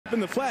in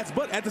the flats,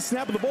 but at the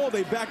snap of the ball,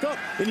 they back up,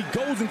 and he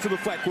goes into the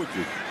flat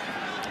quickly.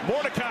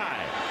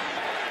 Mordecai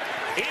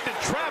into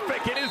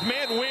traffic, and his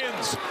man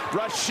wins.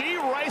 RASHEE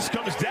Rice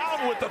comes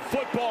down with the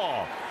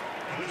football.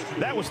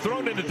 That was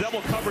thrown into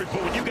double coverage,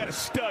 but when you got a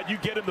stud, you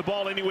get him the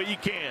ball any way you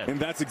can. And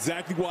that's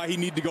exactly why he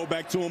needs to go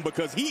back to him,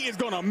 because he is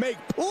going to make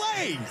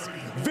plays.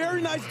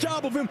 Very nice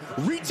job of him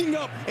reaching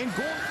up and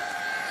going.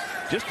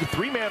 Just a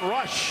three-man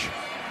rush.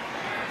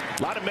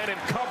 A lot of men in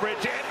coverage,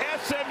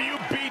 and SMU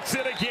beats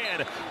it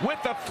again.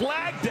 With the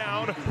flag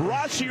down,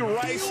 RASHEE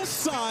Rice. Field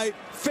side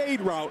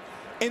fade route,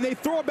 and they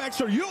throw it back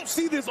shoulder. You don't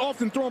see this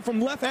often thrown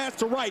from left hash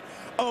to right.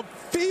 A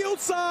field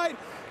side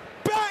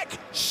back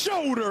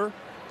shoulder,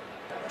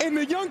 and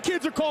the young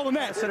kids are calling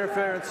that. Pass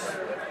interference.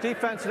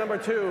 Defense number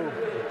 2.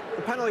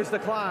 The penalties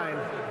decline.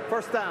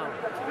 First down.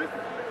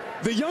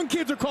 The young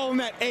kids are calling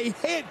that a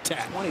head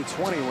tap.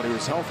 2020 when he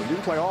was healthy.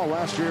 Didn't play all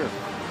last year.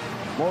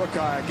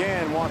 Mordecai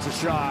again wants a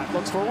shot.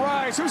 Looks for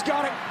Rice. Who's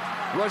got it?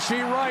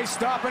 RASHEE Rice,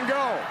 stop and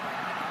go.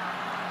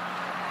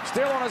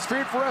 Still on his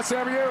feet for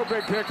SMU.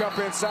 Big pickup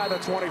inside the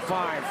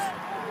 25.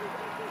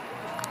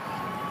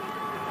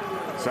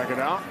 Second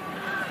out.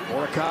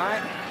 Mordecai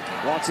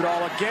wants it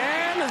all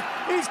again.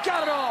 He's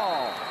got it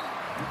all.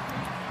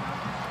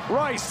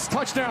 Rice,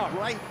 touchdown.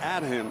 Right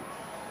at him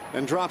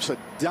and drops a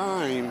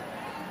dime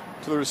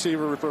to the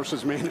receiver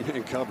versus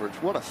man-to-man coverage.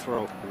 What a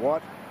throw.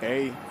 What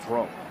a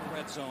throw.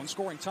 Red zone,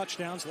 scoring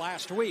touchdowns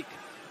last week.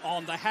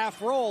 On the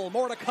half roll,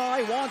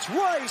 Mordecai wants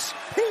Rice.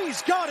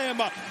 He's got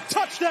him.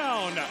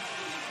 Touchdown.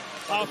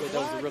 That was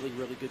a really,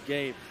 really good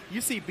game. You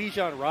see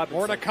Bijan Robinson.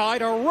 Mordecai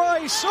to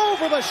Rice,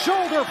 over the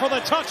shoulder for the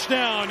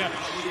touchdown.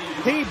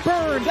 He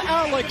burned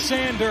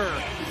Alexander.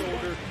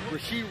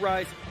 RASHEE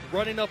Rice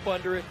running up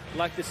under it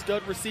like the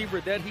stud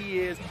receiver that he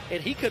is,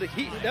 and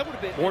that would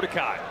have been.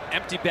 Mordecai,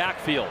 empty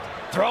backfield,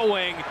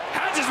 throwing,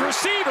 has his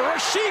receiver,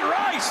 RASHEE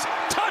Rice,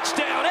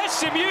 touchdown,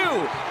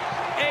 SMU.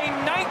 A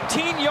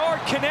 19-yard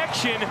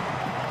connection,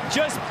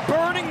 just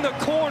burning the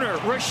corner.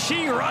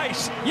 RASHEE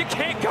Rice, you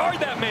can't guard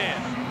that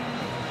man.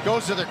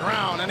 Goes to the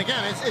ground, and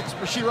again, it's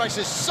RASHEE Rice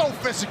is so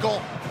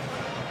physical.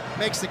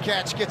 Makes the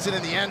catch, gets it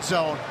in the end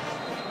zone.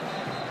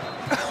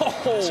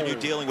 SMU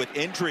dealing with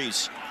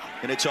injuries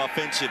in its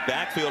offensive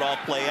backfield off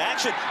play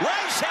action.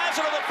 Rice has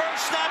it on the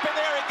first snap, and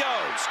there it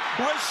goes.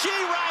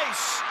 RASHEE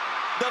Rice,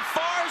 the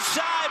far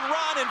side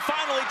run, and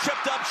finally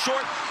tripped up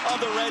short of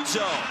the red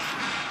zone.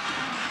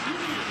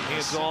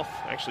 Hands off,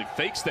 actually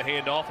fakes the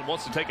handoff and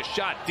wants to take a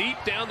shot deep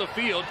down the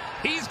field.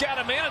 He's got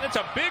a man, and it's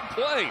a big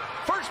play.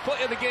 First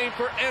play of the game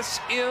for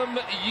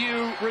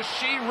SMU.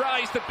 RASHEE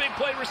Rice, the big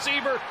play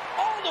receiver,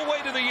 all the way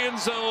to the end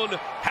zone.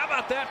 How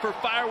about that for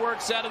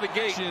fireworks out of the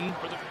gate?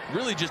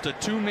 Really just a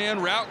two-man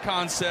route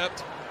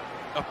concept.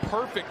 A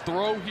perfect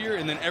throw here,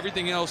 and then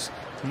everything else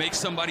makes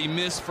somebody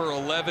miss for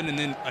 11, and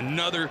then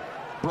another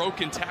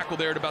broken tackle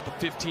there at about the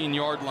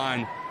 15-yard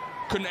line.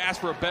 Couldn't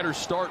ask for a better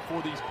start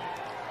for these.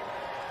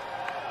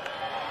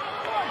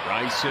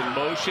 Rice in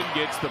motion,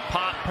 gets the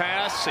pop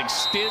pass,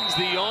 extends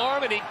the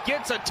arm, and he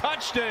gets a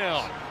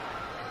touchdown.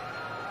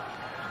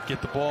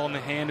 Get the ball in the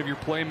hand of your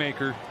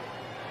playmaker.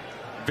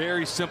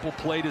 Very simple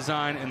play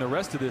design, and the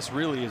rest of this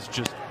really is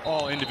just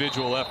all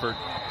individual effort.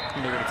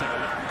 They're going to take a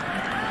look.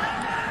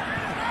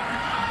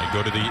 They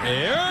go to the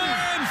air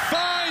and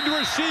find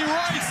RASHEE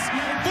Rice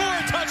for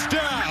a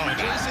touchdown.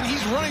 Jason,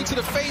 he's running to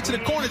the fade to the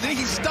corner, then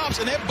he stops,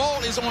 and that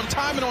ball is on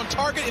time and on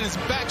target, and his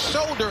back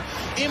shoulder.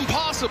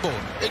 Impossible.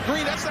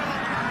 Green, that's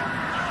not.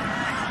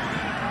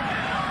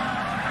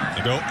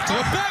 They go to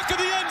the back of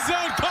the end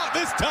zone, caught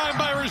this time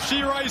by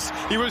RASHEE Rice.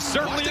 He was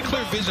certainly in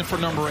clear vision for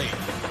number 8.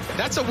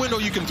 That's a window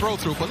you can throw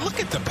through, but look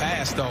at the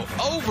pass, though.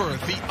 Over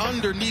the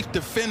underneath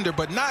defender,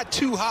 but not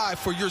too high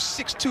for your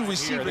 6'2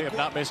 receiver. They have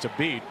not missed a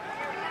beat.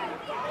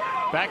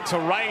 Back to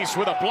Rice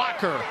with a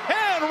blocker,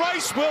 and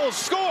Rice will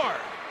score.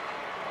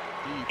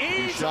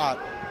 Easy shot.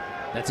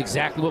 That's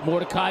exactly what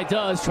Mordecai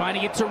does, trying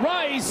to get to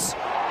Rice.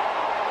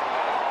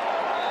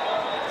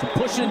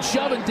 Pushing and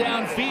shoving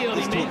downfield.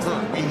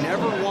 We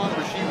never want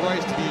RASHEE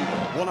Rice to be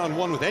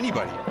one-on-one with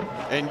anybody.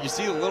 And you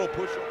see a little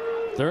push.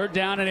 3rd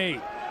down and 8.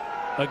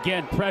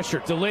 Again, pressure,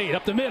 delayed,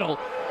 up the middle.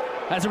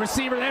 As a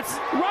receiver, that's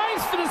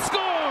Rice for the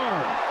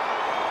score!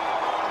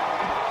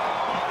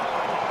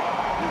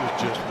 He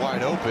was just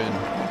wide open.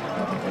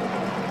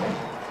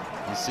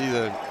 You see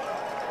the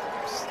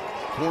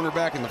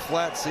cornerback in the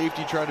flat,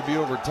 safety tried to be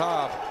over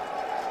top.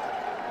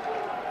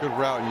 Good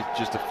route, and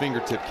just a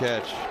fingertip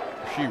catch.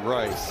 RASHEE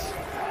Rice.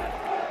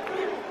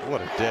 What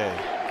a day.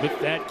 With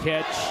that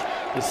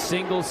catch, the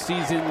single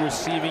season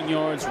receiving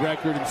yards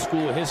record in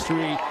school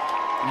history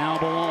now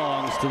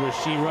belongs to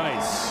RASHEE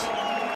Rice.